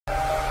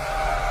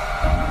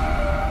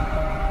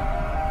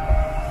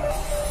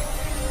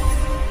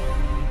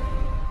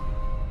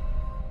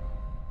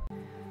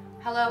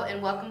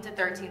and welcome to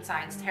 13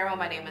 Signs Tarot.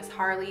 My name is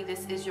Harley.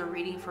 This is your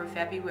reading for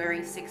February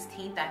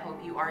 16th. I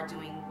hope you are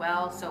doing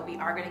well. So we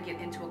are going to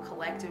get into a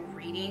collective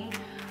reading.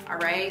 All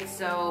right,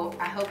 so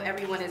I hope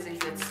everyone is in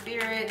good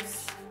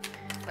spirits.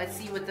 Let's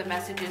see what the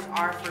messages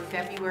are for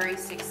February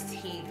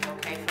 16th,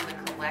 okay, for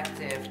the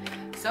collective.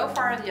 So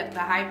far, the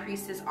High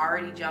Priestess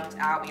already jumped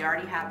out. We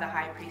already have the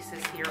High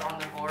Priestess here on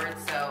the board,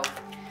 so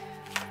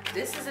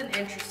this is an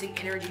interesting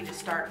energy to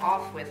start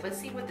off with. Let's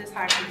see what this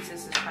High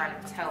Priestess is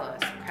trying to tell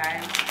us,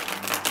 okay?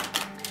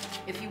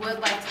 If you would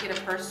like to get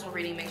a personal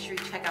reading, make sure you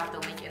check out the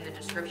link in the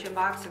description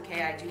box,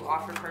 okay? I do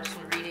offer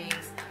personal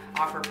readings,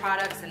 offer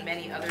products, and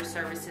many other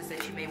services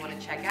that you may want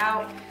to check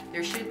out.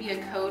 There should be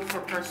a code for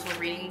personal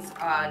readings,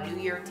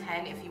 New Year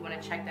 10, if you want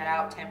to check that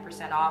out,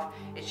 10% off.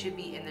 It should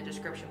be in the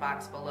description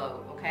box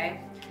below,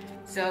 okay?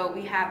 So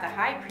we have the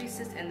High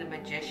Priestess and the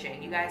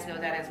Magician. You guys know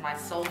that as my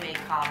soulmate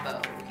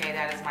combo, okay?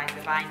 That is my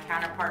divine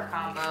counterpart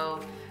combo,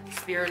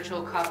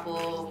 spiritual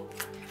couple.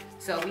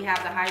 So we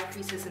have the High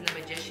Priestess and the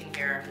Magician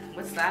here.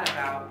 What's that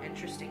about?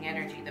 Interesting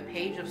energy. The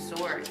Page of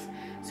Swords.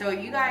 So are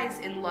you guys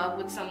in love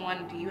with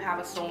someone? Do you have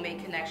a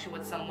soulmate connection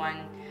with someone,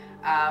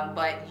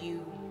 but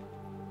you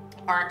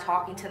aren't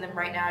talking to them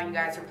right now? You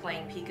guys are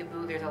playing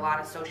peekaboo. There's a lot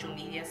of social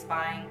media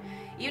spying.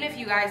 Even if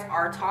you guys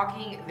are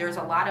talking, there's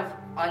a lot of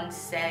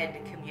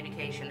unsaid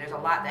communication. There's a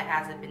lot that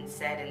hasn't been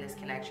said in this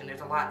connection.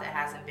 There's a lot that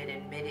hasn't been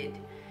admitted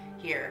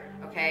here,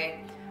 okay?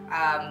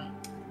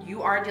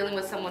 You are dealing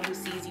with someone who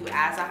sees you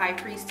as a High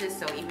Priestess,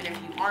 so even if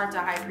you aren't a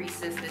High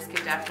Priestess, this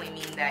could definitely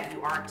mean that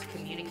you aren't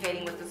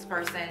communicating with this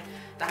person.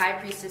 The High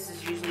Priestess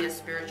is usually a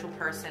spiritual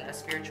person, a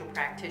spiritual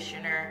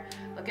practitioner.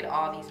 Look at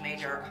all these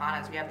major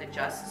arcanas. We have the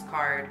Justice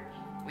card.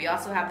 We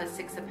also have the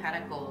Six of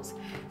Pentacles.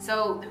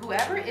 So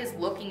whoever is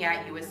looking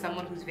at you is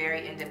someone who's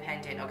very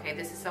independent, okay?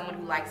 This is someone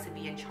who likes to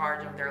be in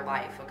charge of their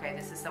life, okay?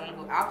 This is someone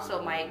who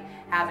also might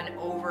have an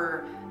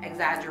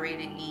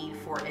over-exaggerated need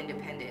for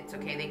independence,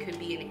 okay? They could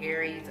be an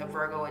Aries, a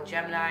Virgo, a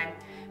Gemini,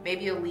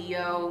 maybe a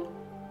Leo.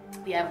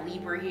 We have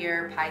Libra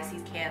here,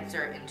 Pisces,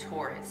 Cancer, and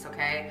Taurus,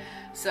 okay?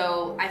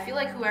 So I feel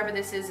like whoever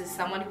this is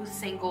someone who's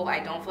single.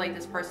 I don't feel like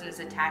this person is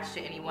attached to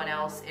anyone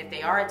else. If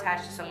they are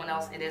attached to someone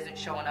else, it isn't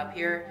showing up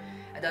here.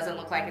 It doesn't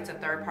look like it's a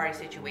third-party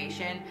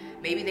situation.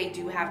 Maybe they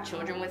do have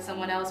children with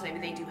someone else. Maybe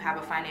they do have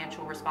a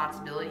financial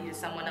responsibility to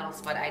someone else,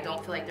 but I don't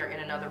feel like they're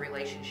in another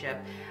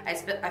relationship. I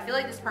feel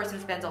like this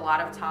person spends a lot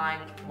of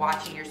time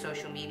watching your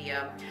social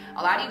media.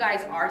 A lot of you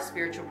guys are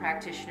spiritual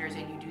practitioners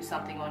and you do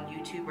something on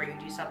YouTube or you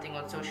do something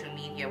on social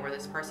media where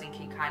this person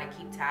can kind of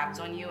keep tabs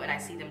on you, and I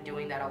see them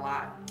doing that a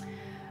lot.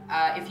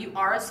 If you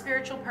are a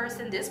spiritual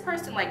person, this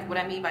person, like what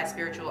I mean by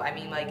spiritual, I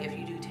mean like if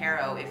you do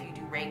tarot, if you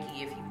do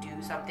Reiki, if you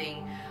do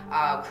something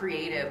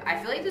creative, I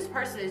feel like this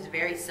person is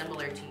very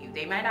similar to you.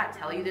 They might not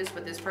tell you this,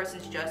 but this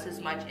person's just as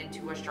much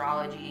into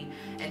astrology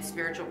and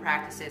spiritual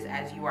practices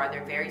as you are.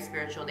 They're very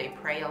spiritual. They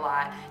pray a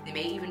lot. They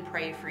may even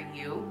pray for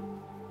you.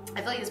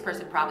 I feel like this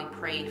person probably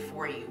prayed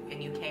for you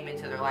and you came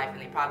into their life,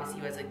 and they probably see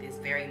you as like this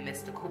very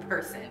mystical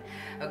person,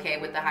 okay,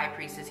 with the High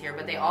Priestess here.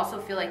 But they also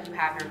feel like you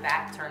have your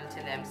back turned to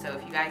them. So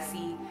if you guys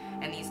see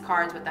in these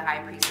cards with the High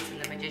Priestess and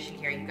the Magician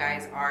here, you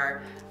guys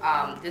are,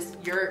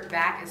 your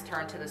back is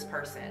turned to this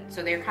person.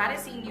 So they're kind of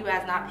seeing you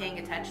as not paying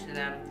attention to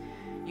them.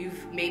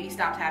 You've maybe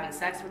stopped having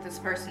sex with this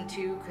person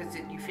too because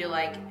you feel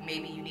like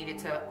maybe you needed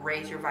to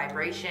raise your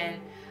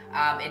vibration.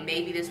 And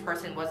maybe this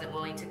person wasn't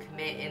willing to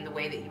commit in the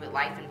way that you would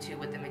like them to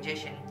with the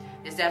Magician.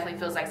 This definitely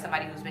feels like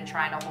somebody who's been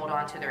trying to hold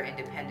on to their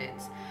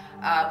independence.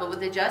 But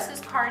with the Justice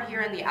card here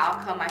and the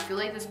outcome, I feel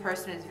like this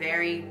person is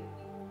very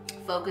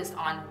focused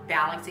on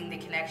balancing the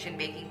connection,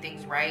 making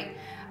things right.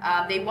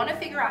 They want to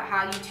figure out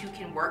how you two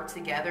can work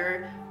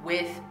together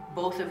with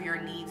both of your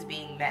needs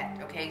being met,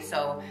 okay?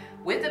 So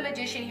with the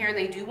Magician here,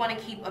 they do want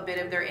to keep a bit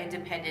of their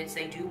independence.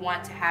 They do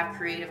want to have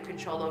creative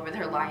control over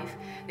their life.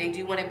 They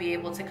do want to be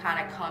able to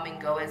kind of come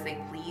and go as they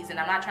please. And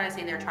I'm not trying to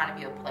say they're trying to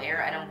be a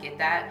player. I don't get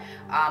that.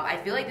 I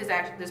feel like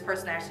this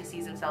person actually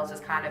sees themselves as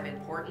kind of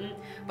important,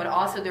 but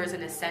also there's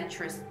an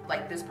eccentric,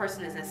 like this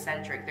person is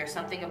eccentric. There's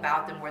something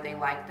about them where they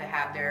like to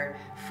have their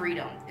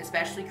freedom,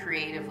 especially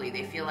creatively.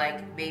 They feel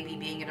like maybe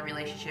being in a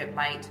relationship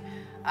might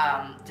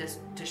just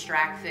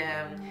distract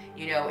them,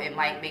 you know, it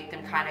might make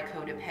them kind of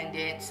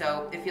codependent.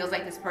 So it feels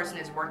like this person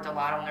has worked a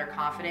lot on their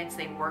confidence.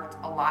 They worked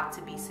a lot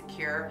to be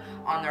secure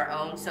on their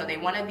own. So they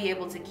want to be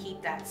able to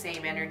keep that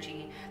same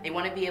energy. They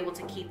want to be able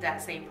to keep that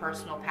same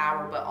personal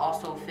power, but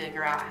also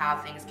figure out how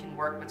things can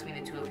work between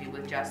the two of you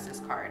with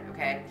Justice card,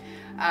 okay?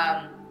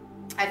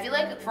 I feel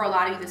like for a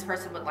lot of you, this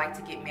person would like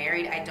to get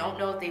married. I don't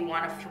know if they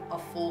want a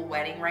full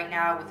wedding right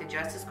now. With the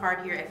Justice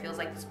card here, it feels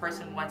like this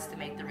person wants to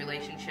make the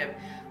relationship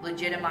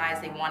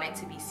legitimized. They want it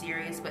to be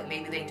serious, but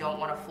maybe they don't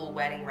want a full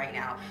wedding right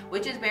now,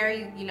 which is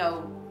very, you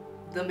know,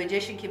 the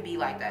Magician can be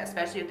like that,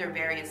 especially if they're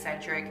very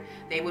eccentric.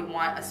 They would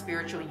want a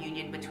spiritual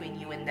union between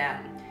you and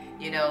them.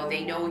 You know,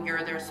 they know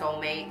you're their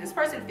soulmate. This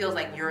person feels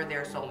like you're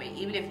their soulmate.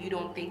 Even if you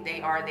don't think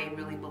they are, they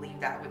really believe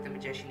that with the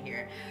Magician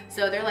here.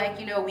 So they're like,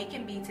 you know, we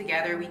can be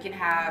together. We can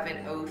have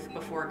an oath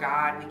before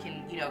God. We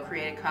can, you know,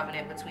 create a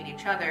covenant between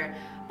each other.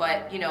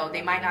 But, you know,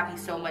 they might not be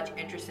so much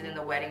interested in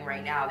the wedding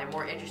right now. They're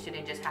more interested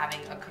in just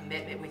having a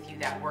commitment with you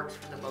that works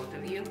for the both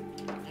of you.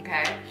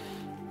 Okay?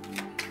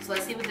 So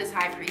let's see what this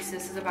High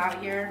Priestess is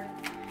about here.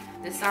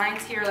 The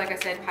signs here, like I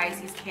said,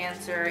 Pisces,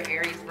 Cancer,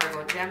 Aries,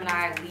 Virgo,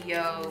 Gemini,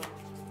 Leo,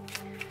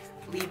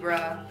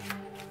 Libra.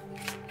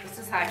 What's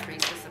this High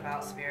Priestess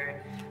about,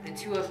 Spirit? The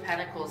Two of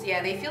Pentacles.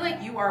 Yeah, they feel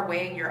like you are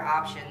weighing your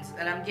options.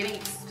 And I'm getting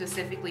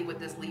specifically with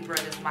this Libra,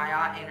 this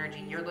Maya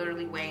energy. You're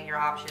literally weighing your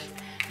options.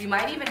 You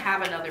might even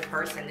have another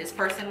person. This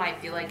person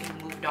might feel like you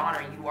moved on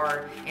or you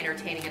are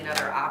entertaining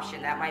another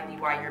option. That might be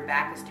why your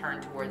back is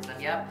turned towards them.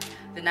 Yep.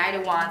 The Knight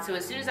of Wands. So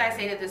as soon as I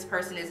say that this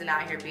person isn't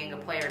out here being a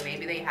player,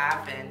 maybe they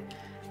have been.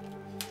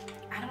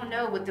 I don't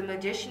know, with the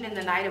Magician and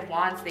the Knight of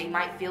Wands, they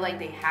might feel like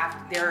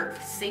they're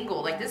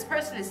single. Like this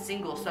person is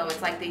single, so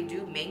it's like they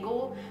do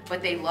mingle,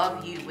 but they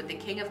love you. With the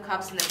King of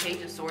Cups and the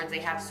Page of Swords, they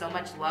have so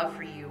much love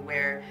for you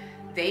where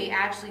they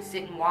actually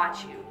sit and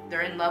watch you.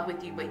 They're in love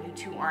with you, but you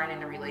two aren't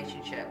in a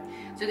relationship.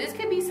 So this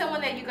could be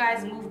someone that you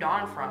guys moved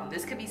on from.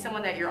 This could be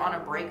someone that you're on a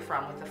break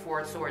from with the Four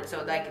of Swords.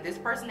 So like this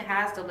person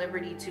has the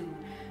liberty to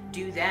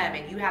do them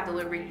and you have the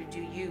liberty to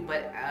do you,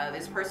 but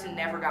this person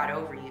never got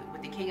over you.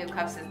 With the King of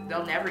Cups,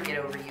 they'll never get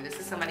over you. This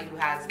is somebody who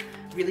has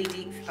really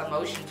deep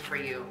emotions for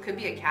you. Could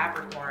be a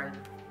Capricorn.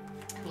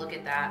 Look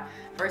at that.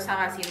 First time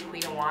I've seen the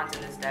Queen of Wands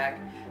in this deck.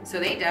 So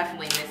they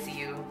definitely miss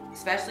you,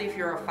 especially if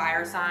you're a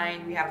fire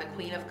sign. We have the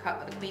Queen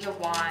of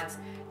Wands,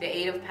 the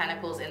Eight of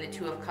Pentacles, and the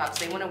Two of Cups.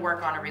 They want to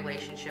work on a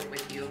relationship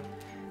with you.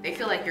 They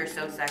feel like you're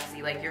so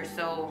sexy, like you're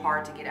so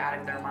hard to get out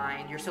of their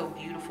mind. You're so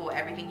beautiful.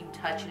 Everything you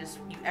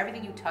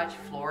touch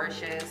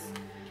flourishes.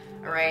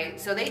 All right.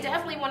 So they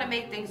definitely want to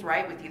make things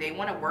right with you. They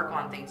want to work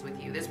on things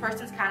with you. This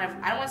person's kind of,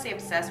 I don't want to say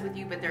obsessed with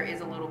you, but there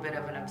is a little bit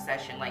of an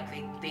obsession. Like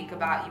they think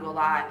about you a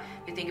lot.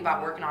 They think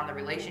about working on the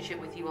relationship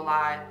with you a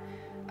lot.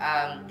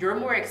 You're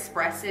more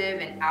expressive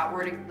and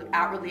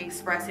outwardly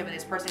expressive, and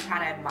this person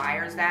kind of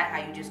admires that,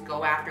 how you just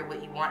go after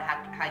what you want,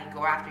 how you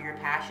go after your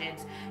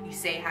passions, you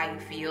say how you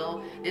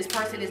feel. This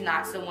person is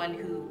not someone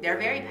who, they're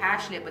very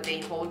passionate, but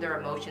they hold their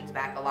emotions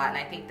back a lot, and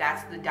I think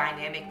that's the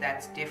dynamic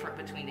that's different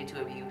between the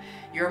two of you.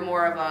 You're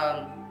more of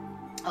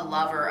a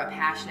lover, a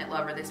passionate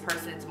lover. This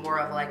person is more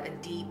of like a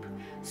deep,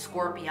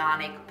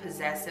 scorpionic,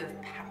 possessive,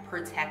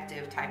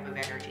 protective type of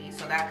energy,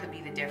 so that could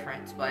be the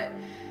difference. But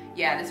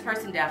yeah, this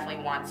person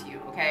definitely wants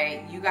you,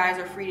 okay? You guys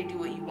are free to do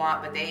what you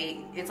want, but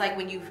it's like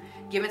when you've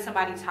given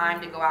somebody time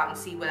to go out and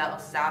see what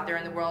else is out there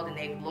in the world, and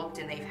they've looked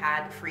and they've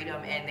had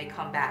freedom and they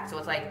come back. So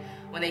it's like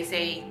when they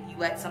say you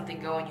let something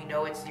go and you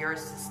know it's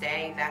yours to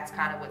stay, that's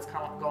kind of what's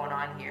going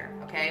on here,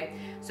 okay?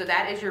 So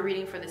that is your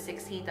reading for the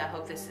 16th. I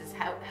hope this is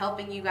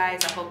helping you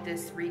guys. I hope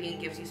this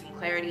reading gives you some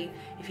clarity.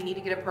 If you need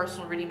to get a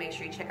personal reading, make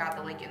sure you check out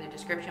the link in the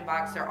description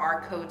box. There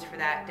are codes for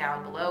that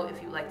down below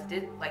if you'd like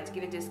to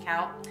get a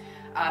discount.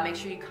 Make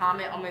sure you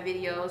comment on my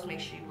videos,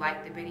 make sure you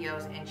like the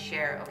videos and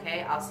share,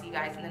 okay? I'll see you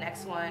guys in the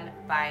next one.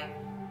 Bye.